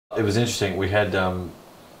It was interesting. We had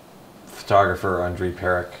photographer Andre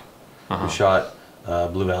Perrick who shot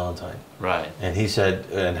Blue Valentine. Right. And he said,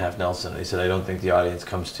 and Half Nelson, he said, I don't think the audience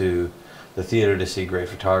comes to the theater to see great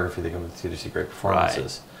photography, they come to the theater to see great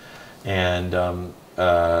performances. Right. And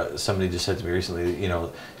somebody just said to me recently, you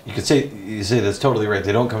know, you say that's totally right.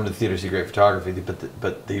 They don't come to the theater to see great photography,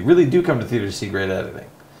 but they really do come to the theater to see great editing,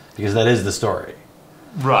 because that is the story.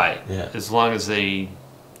 Right. Yeah. As long as they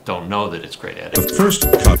don't know that it's great editing. The first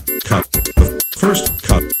cut.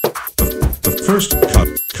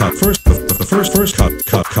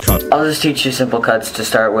 I'll just teach you simple cuts to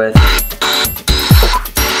start with.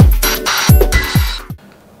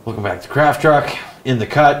 Welcome back to Craft Truck. In the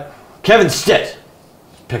cut, Kevin Stitt,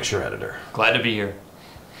 picture editor. Glad to be here.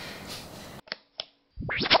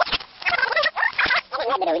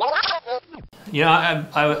 You know,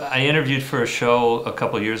 I interviewed for a show a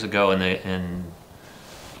couple years ago, and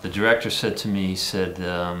the director said to me, he said,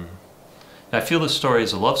 I feel this story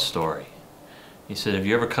is a love story. He said, have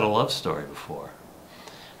you ever cut a love story before?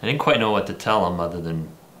 I didn't quite know what to tell him, other than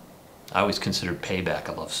I always considered Payback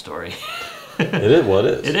a love story. It is what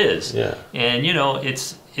it is. It is. Yeah. And you know,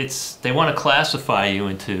 they want to classify you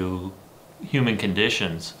into human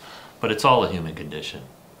conditions, but it's all a human condition.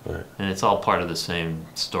 Right. And it's all part of the same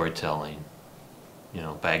storytelling, you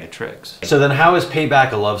know, bag of tricks. So then how is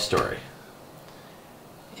Payback a love story?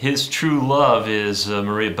 His true love is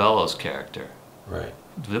Maria Bello's character. Right.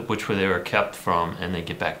 Which they were kept from, and they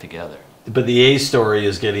get back together. But the A story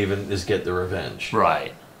is get the revenge.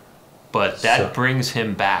 Right. But that brings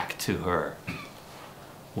him back to her,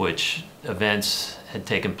 which events had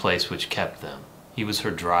taken place which kept them. He was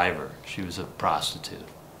her driver. She was a prostitute.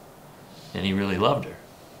 And he really loved her.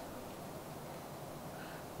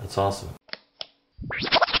 That's awesome.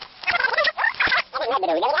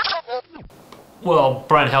 Well,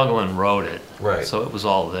 Brian Helgeland wrote it. Right. So it was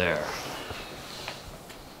all there.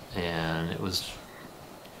 And it was...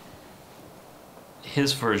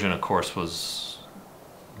 His version, of course, was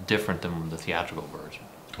different than the theatrical version.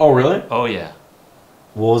 Oh, really? Oh, yeah.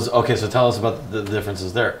 Well, okay, so tell us about the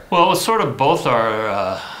differences there. Well, it was sort of both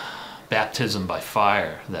our baptism by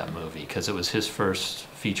fire, that movie, because it was his first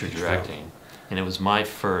feature directing, and it was my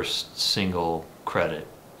first single credit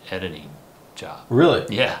editing job. Really?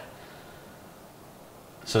 Yeah.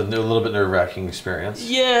 So a little bit nerve-wracking experience.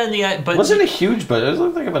 Yeah, and but wasn't a huge budget. It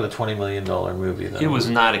looked like about a $20 million movie. Though. It was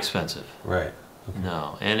not expensive. Right. Okay.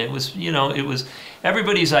 No, and it was, you know, it was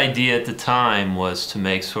everybody's idea at the time was to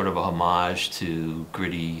make sort of a homage to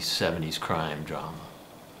gritty 70s crime drama,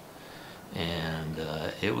 and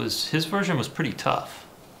it was, his version was pretty tough.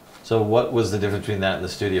 So what was the difference between that and the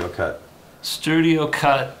studio cut? Studio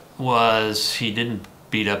cut was he didn't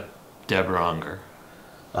beat up Deborah Unger.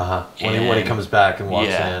 When he comes back and walks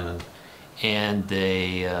in, and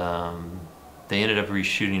they ended up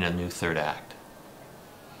reshooting a new third act.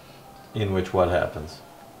 In which what happens?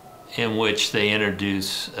 In which they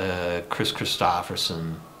introduce Chris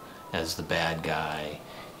Christopherson as the bad guy,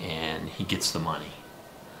 and he gets the money.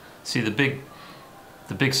 See, the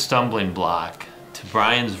big stumbling block to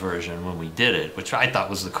Brian's version when we did it, which I thought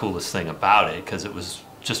was the coolest thing about it, because it was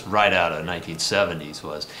just right out of the 1970s,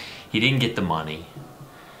 was he didn't get the money.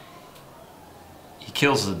 He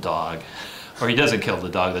kills the dog, or he doesn't kill the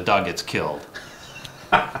dog gets killed.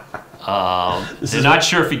 They're not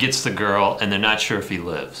sure if he gets the girl, and they're not sure if he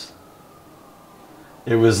lives.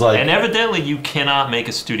 It was like... And evidently you cannot make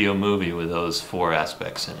a studio movie with those four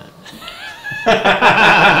aspects in it.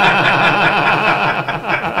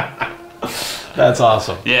 That's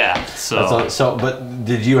awesome. Yeah, so but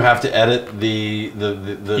did you have to edit the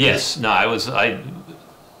Yes, no,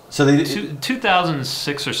 so they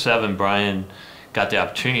 2006 or 7, Brian got the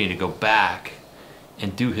opportunity to go back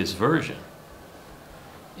and do his version.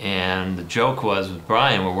 And the joke was with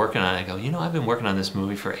Brian, we're working on it. I go, you know, I've been working on this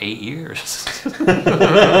movie for 8 years.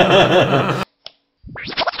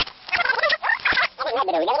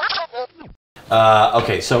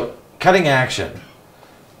 Okay, so cutting action.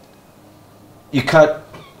 You cut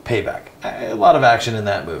Payback. A lot of action in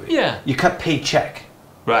that movie. Yeah. You cut Paycheck.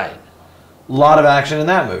 Right. A lot of action in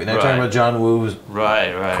that movie. Now you're talking about John Woo, who's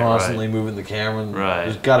constantly moving the camera. Right.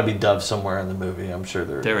 There's got to be dove somewhere in the movie. I'm sure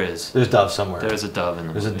there is. There's dove somewhere. There's a dove in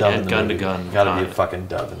the movie. There's a dove in the gun movie. to gun. Got to be a fucking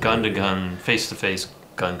dove in the movie. Gun to gun, face to face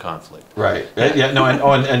gun conflict. Right. Yeah. No.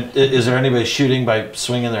 And is there anybody shooting by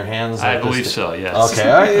swinging their hands? I believe so. Yes. Okay.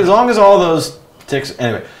 All right, as long as all those ticks.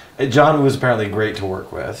 Anyway, John Woo is apparently great to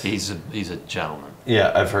work with. He's a gentleman.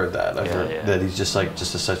 Yeah, I've heard that. I've heard that he's just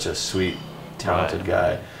such a sweet, talented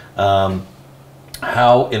guy.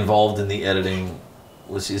 How involved in the editing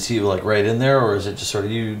is he like right in there, or is it just sort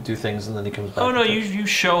of you do things and then he comes back? Oh no, you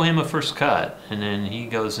show him a first cut, and then he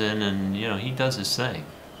goes in and he does his thing.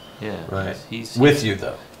 Yeah. Right. He's with you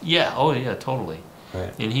though. Yeah. Oh yeah. Totally.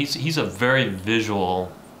 Right. And he's a very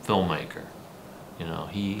visual filmmaker.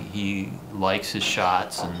 He likes his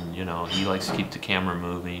shots, and he likes to keep the camera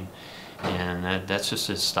moving, and that's just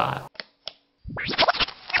his style.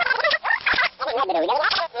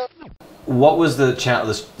 What was the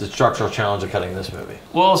structural challenge of cutting this movie?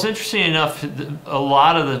 Well, it's interesting enough. A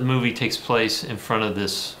lot of the movie takes place in front of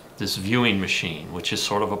this viewing machine, which is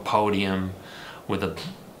sort of a podium with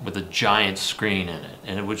a giant screen in it,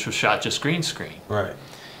 and which was shot just green screen. Right.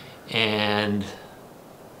 And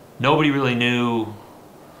nobody really knew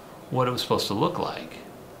what it was supposed to look like.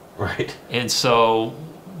 Right. And so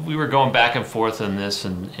we were going back and forth on this,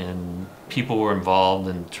 and people were involved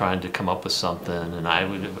in trying to come up with something. And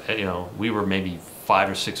we were maybe 5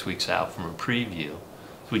 or 6 weeks out from a preview.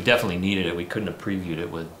 We definitely needed it. We couldn't have previewed it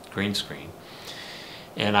with green screen.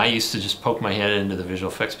 And I used to just poke my head into the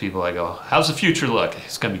visual effects people. I go, "How's the future look?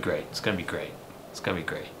 It's gonna be great. It's gonna be great. It's gonna be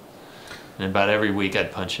great." And about every week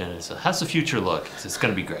I'd punch in and say, "How's the future look? It's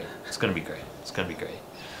gonna be great. It's gonna be great. It's gonna be great."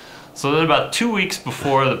 So then about 2 weeks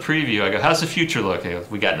before the preview, I go, "How's the future look?" He goes,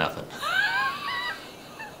 "We got nothing."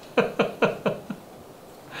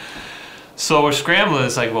 So we're scrambling.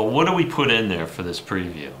 It's like, well, what do we put in there for this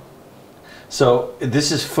preview? So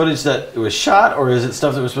this is footage that was shot, or is it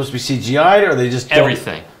stuff that was supposed to be CGI'd, or they just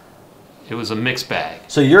everything? It was a mixed bag.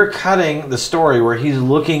 So you're cutting the story where he's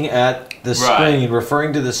looking at the screen,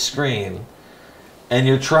 referring to the screen, and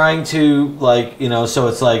you're trying to so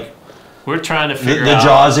it's like we're trying to figure the out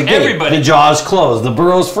jaws agape, everybody. the jaws closed, the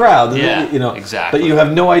burrows frown. Exactly. But you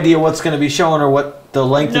have no idea what's going to be shown or what the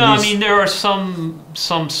length No, of these... I mean, there are some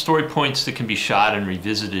story points that can be shot and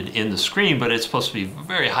revisited in the screen, but it's supposed to be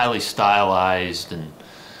very highly stylized, and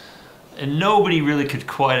nobody really could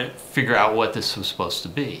quite figure out what this was supposed to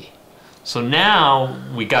be. So now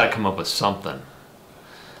we got to come up with something.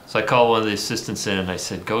 So I called one of the assistants in and I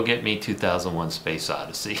said, "Go get me 2001: Space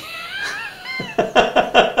Odyssey."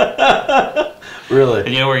 Really?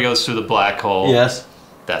 And where he goes through the black hole? Yes.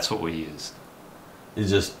 That's what we used. You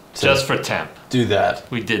just for temp. Do that.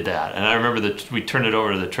 We did that, and I remember that we turned it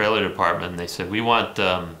over to the trailer department, and they said, "We want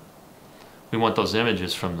those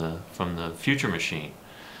images from the future machine."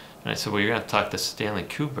 And I said, "Well, you're gonna have to talk to Stanley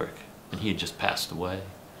Kubrick," and he had just passed away.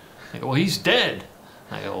 I go, "Well, he's dead."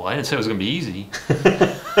 I go, "Well, I didn't say it was gonna be easy."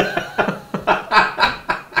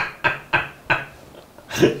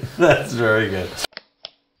 That's very good.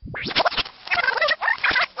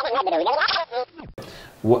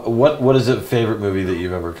 What is a favorite movie that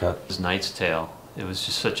you've ever cut? It was Knight's Tale. It was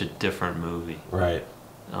just such a different movie. Right.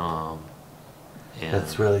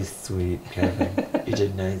 That's really sweet, Kevin. You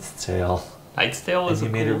did Knight's Tale. Knight's Tale was. And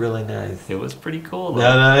you made it really nice. It was pretty cool.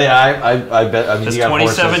 No, yeah, I bet. I mean, there's you got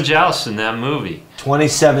 27 horses. jousts in that movie.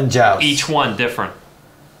 27 jousts. Each one different.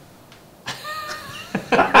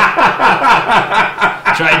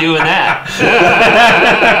 Try doing that.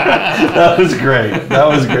 That was great. That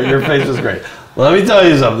was great. Your face was great. Well, let me tell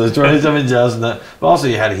you something. There's 27 jousts in that. But also,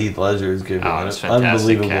 you had Heath Ledger who's giving it was fantastic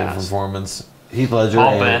unbelievable cast. Performance. Heath Ledger.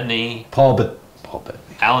 Paul Bettany. Paul Bettany.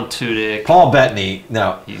 Alan Tudyk. Paul Bettany.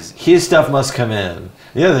 Now, his stuff must come in.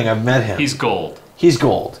 The other thing, I've met him. He's gold. He's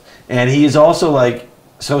gold. And he's also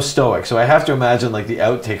so stoic. So I have to imagine the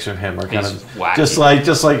outtakes from him are kind of wacky. just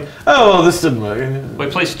like, oh, well, this didn't work. Well,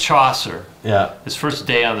 he plays Chaucer. Yeah. His first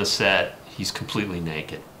day on the set, he's completely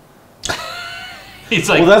naked. He's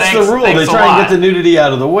like, well, that's the rule. They try and get the nudity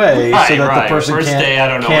out of the way so that the person first day, I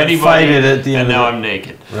don't know can't anybody, fight it at the end. And now I'm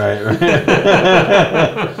naked. Right.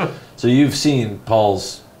 So you've seen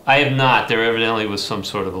Paul's... I have not. There evidently was some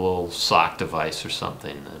sort of a little sock device or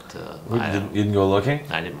something that... you didn't go looking?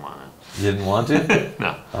 I didn't want it. You didn't want to?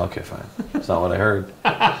 No. Okay, fine. That's not what I heard.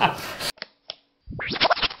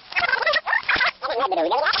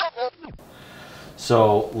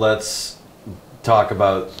 So let's talk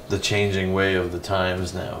about the changing way of the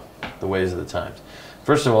times now, the ways of the times.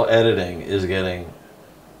 First of all, editing is getting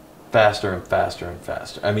faster and faster and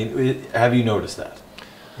faster. I mean, have you noticed that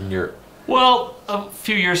in your... Well, a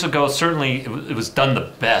few years ago, certainly it was done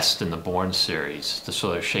the best in the Bourne series, the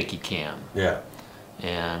sort of shaky cam. Yeah.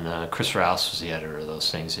 And Chris Rouse was the editor of those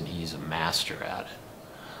things, and he's a master at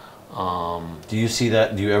it. Do you see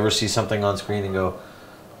that? Do you ever see something on screen and go,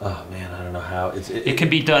 oh man, I don't know how? It can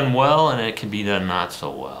be done well, and it can be done not so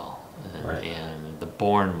well. And, right. And the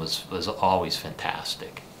Bourne was always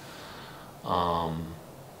fantastic.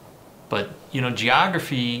 But,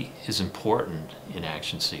 geography is important in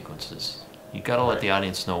action sequences. You've got to let the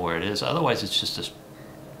audience know where it is. Otherwise, it's just a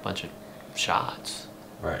bunch of shots.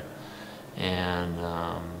 Right. And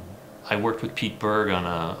I worked with Pete Berg on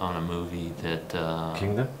a movie that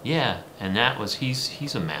Kingdom. Yeah, and that was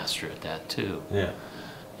he's a master at that too. Yeah.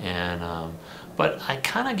 And but I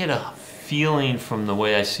kind of get a feeling from the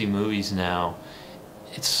way I see movies now,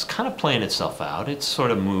 it's kind of playing itself out. It's sort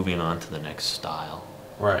of moving on to the next style.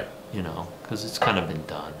 Right. You know, because it's kind of been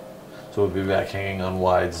done. So we'll be back hanging on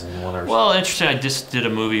wides and one or. Well, interesting. I just did a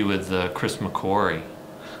movie with Chris McQuarrie.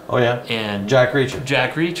 Oh yeah. And Jack Reacher.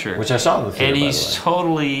 Jack Reacher. Which I saw in the theater. And he's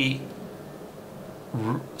totally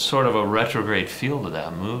sort of a retrograde feel to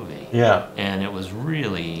that movie. Yeah. And it was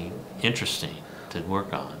really interesting to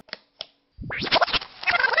work on.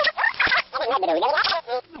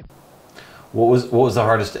 What was the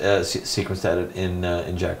hardest sequence to edit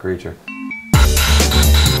in Jack Reacher?